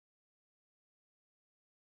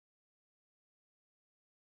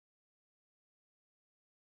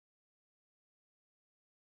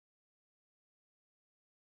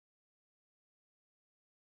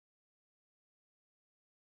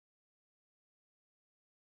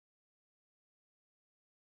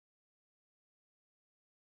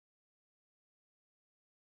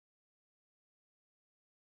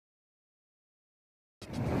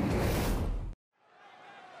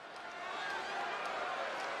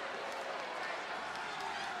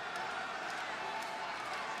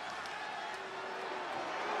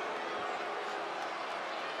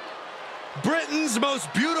Britain's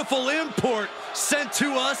most beautiful import sent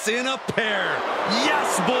to us in a pair.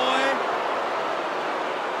 Yes, boy!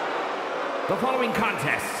 The following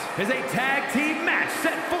contest is a tag team match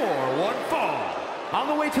set for one fall. On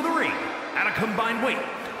the way to the ring, at a combined weight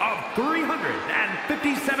of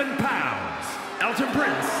 357 pounds, Elton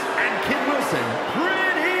Prince and Kid Wilson,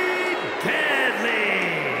 Pretty Deadly.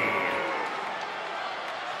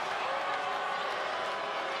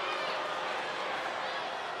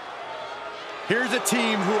 Here's a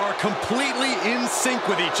team who are completely in sync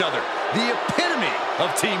with each other. The epitome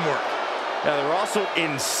of teamwork. Yeah, they're also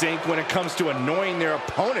in sync when it comes to annoying their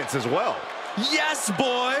opponents as well. Yes,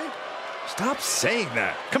 boy! Stop saying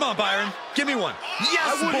that. Come on, Byron. Give me one.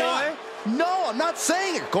 Yes, boy! Not. No, I'm not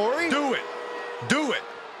saying it, Corey. Do it. Do it.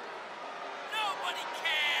 Nobody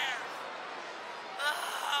cares.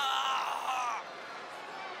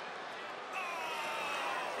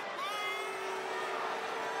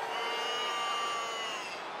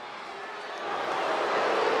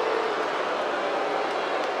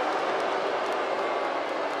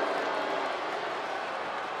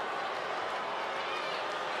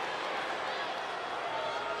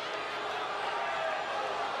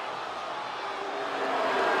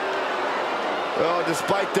 Well,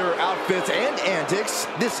 despite their outfits and antics,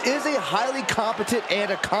 this is a highly competent and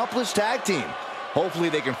accomplished tag team. Hopefully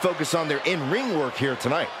they can focus on their in-ring work here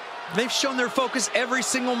tonight. They've shown their focus every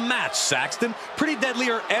single match, Saxton. Pretty Deadly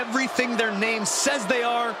are everything their name says they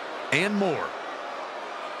are, and more.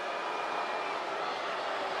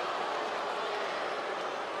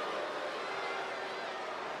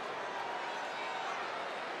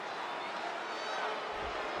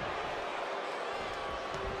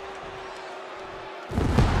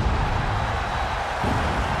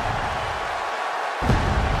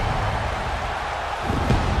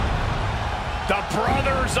 The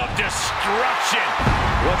Brothers of Destruction.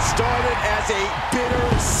 What started as a bitter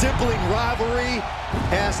sibling rivalry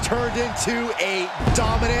has turned into a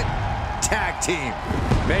dominant tag team.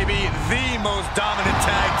 Maybe the most dominant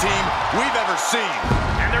tag team we've ever seen.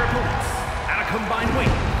 And their opponents, at a combined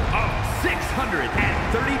weight of 632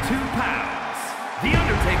 pounds, The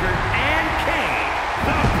Undertaker and Kane,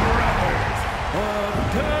 the Brothers of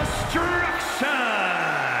Destruction.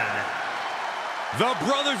 The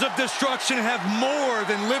Brothers of Destruction have more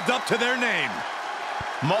than lived up to their name.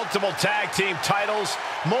 Multiple tag team titles,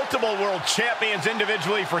 multiple world champions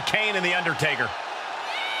individually for Kane and The Undertaker.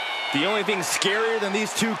 The only thing scarier than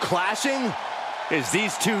these two clashing is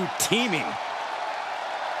these two teaming. Now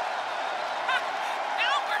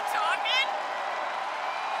we're talking.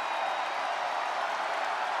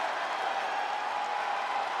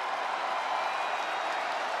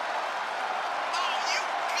 Oh, you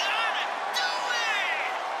gotta do it!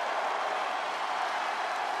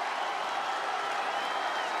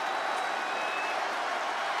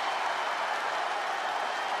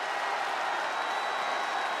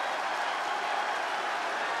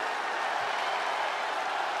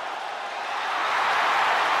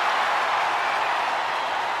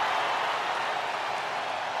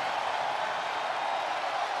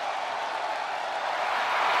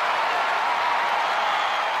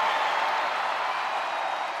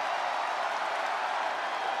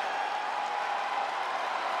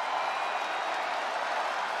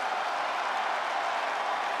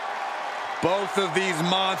 Both of these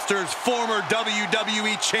monsters, former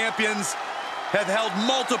WWE champions, have held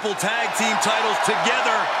multiple tag team titles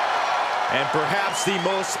together. And perhaps the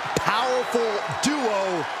most powerful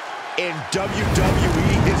duo in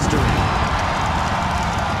WWE history.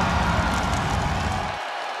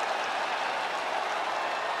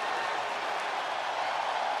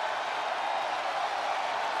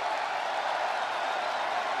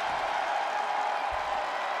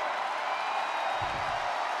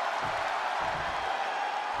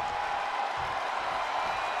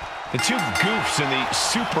 The two goofs in the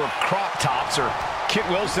super crop tops are Kit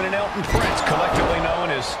Wilson and Elton Prince, collectively known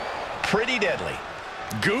as Pretty Deadly.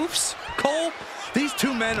 Goofs? Cole? These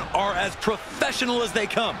two men are as professional as they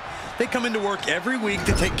come. They come into work every week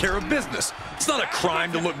to take care of business. It's not a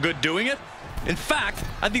crime to look good doing it. In fact,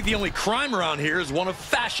 I think the only crime around here is one of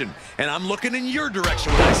fashion, and I'm looking in your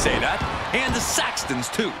direction when I say that, and the Saxtons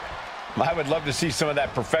too. I would love to see some of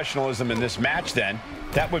that professionalism in this match then.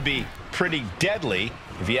 That would be pretty deadly,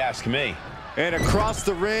 if you ask me. And across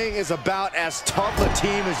the ring is about as tough a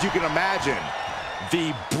team as you can imagine.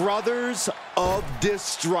 The Brothers of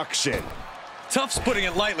Destruction. Tough's putting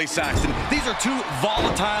it lightly, Saxton. These are two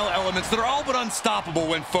volatile elements that are all but unstoppable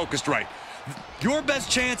when focused right. Your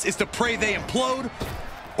best chance is to pray they implode,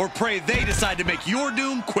 or pray they decide to make your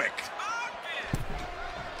doom quick.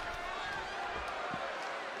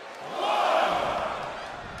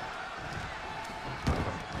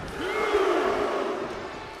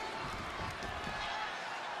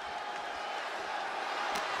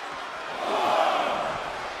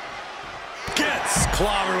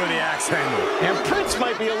 clobber with the axe handle. And Prince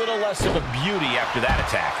might be a little less of a beauty after that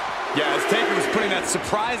attack. Yeah, as Taker was putting that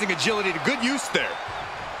surprising agility to good use there.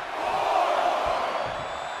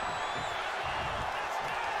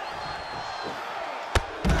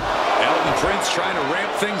 Elton Prince trying to ramp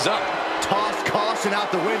things up. Tossed caution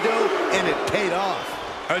out the window, and it paid off.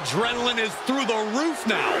 Adrenaline is through the roof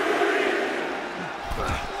now.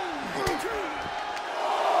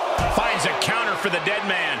 Finds a counter for the dead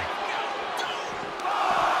man.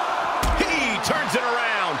 He turns it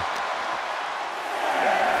around.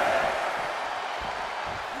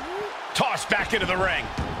 Tossed back into the ring.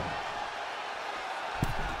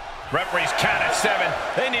 Referee's count at 7.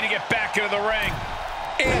 They need to get back into the ring.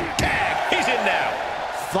 And tag. He's in now.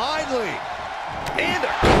 Finally. And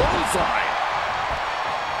a clothesline.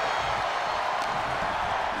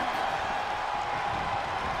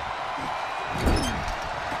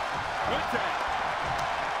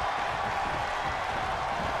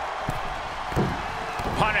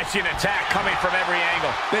 Punishing attack coming from every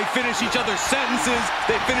angle. They finish each other's sentences.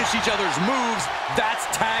 They finish each other's moves. That's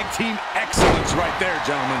tag team excellence right there,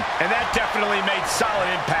 gentlemen. And that definitely made solid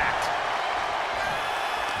impact.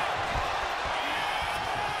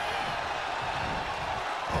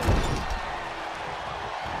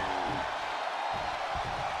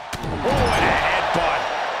 Oh, and a headbutt.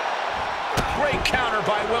 Great counter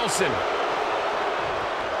by Wilson.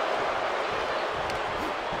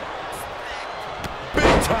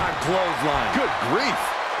 Time clothesline. Good grief.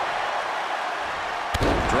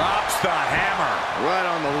 Drops the hammer. Right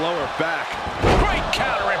on the lower back. Great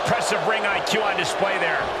counter. Impressive ring IQ on display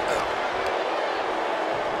there.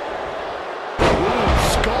 Ooh,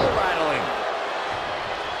 skull rattling.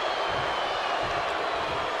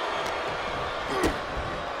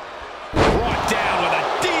 Brought down with a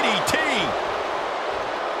DDT.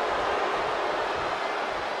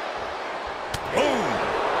 Boom.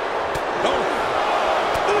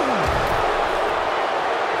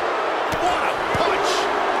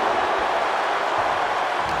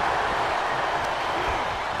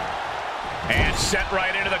 And sent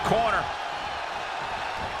right into the corner.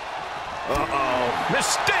 Uh-oh.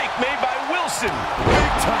 Mistake made by Wilson.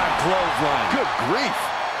 Big time clothesline. Good grief.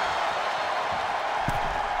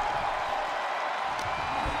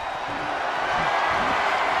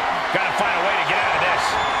 Gotta find a way to get out of this.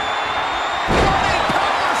 Running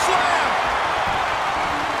power slam.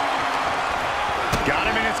 Got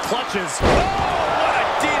him in his clutches. Oh, what a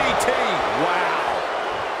DDT. Wow.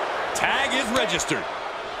 Tag is registered.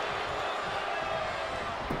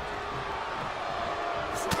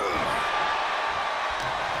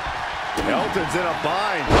 Elton's in a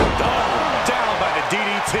bind. Oh, down by the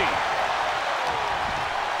DDT.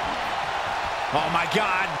 Oh, my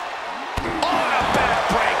God. Oh, a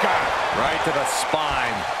backbreaker. Right to the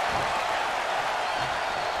spine.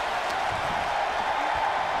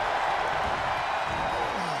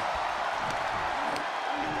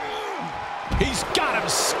 He's got him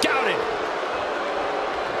scouted.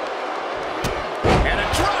 And a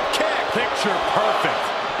drop kick. Picture perfect.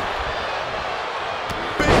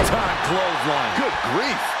 Clothesline. Good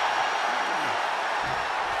grief.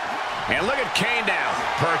 And look at Kane now,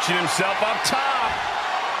 perching himself up top.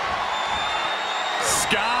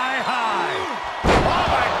 Sky high. Oh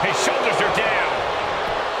my, his shoulders are down.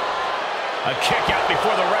 A kick out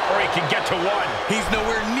before the referee can get to one. He's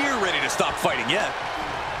nowhere near ready to stop fighting yet.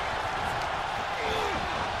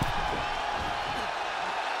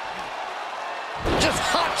 Just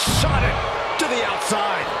hot shot it to the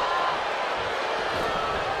outside.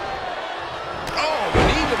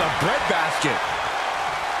 The breadbasket.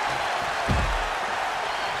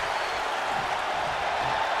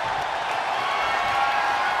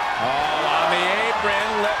 All on the apron,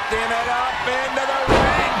 lifting it up into the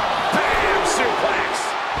ring. Bam! Suplex.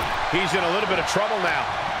 He's in a little bit of trouble now.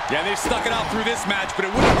 Yeah, they stuck it out through this match, but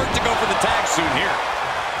it wouldn't hurt to go for the tag soon here.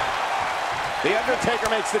 The Undertaker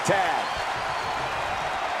makes the tag.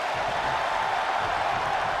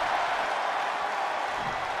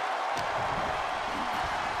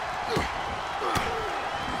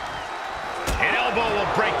 Will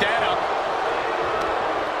break that up.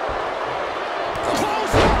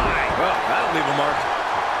 Clothesline! Well, that'll leave a mark.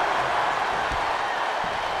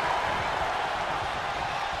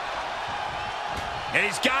 And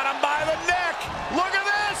he's got him by the neck. Look at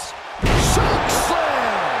this. Shock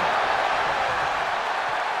slam.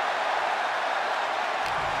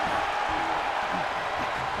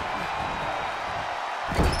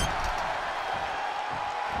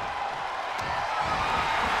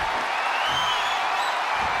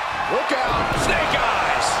 Look out. Snake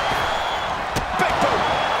eyes. Big boot.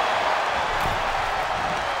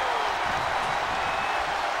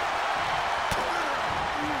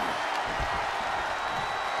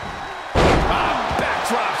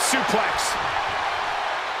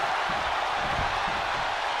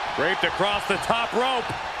 Draped across the top rope.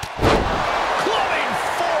 Clubbing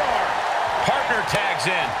forearm. Partner tags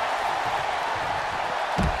in.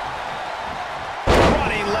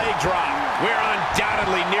 Running leg drop. We're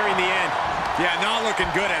undoubtedly nearing the end. Yeah, not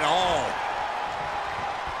looking good at all.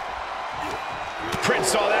 Prince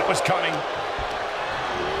saw that was coming.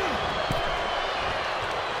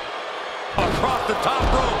 Across the top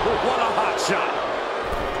rope. What a hot shot.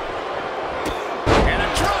 And a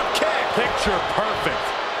drop kick. Picture perfect.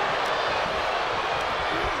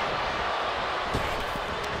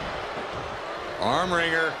 Arm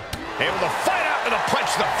wringer. Able to fight out with a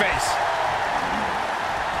punch to the face.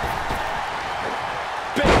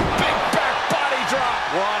 Big back body drop.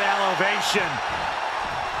 What elevation.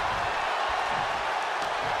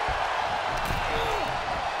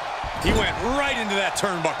 He went right into that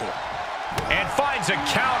turnbuckle. And finds a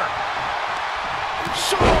counter.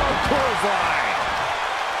 Sharp clothesline.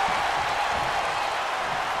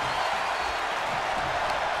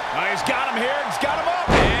 He's got him here. He's got him up.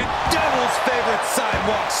 And Devil's favorite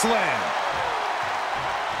sidewalk slam.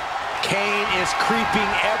 Kane is creeping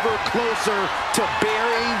ever closer to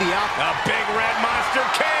burying the A big red monster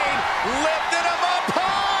Kane lifted him up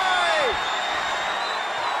high.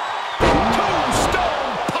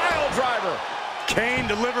 Tombstone pile driver. Kane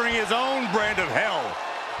delivering his own brand of hell.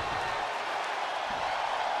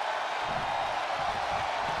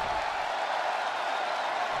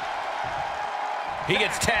 He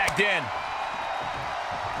gets tagged in.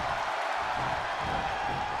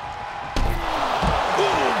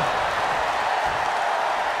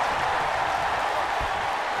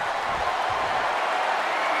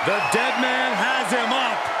 The dead man has him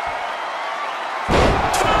up.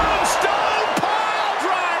 Tombstone pile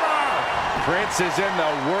driver. Prince is in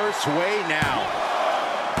the worst way now.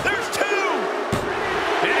 There's two.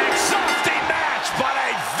 An exhausting match, but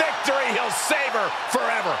a victory he'll savor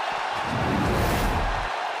forever.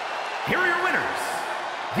 Here are your winners,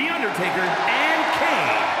 The Undertaker and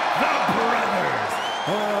Kane, the Brothers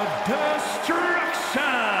of Destruction.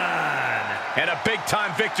 And a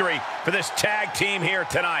big-time victory for this tag team here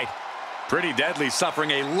tonight. Pretty deadly,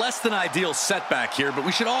 suffering a less than ideal setback here, but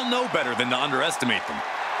we should all know better than to underestimate them.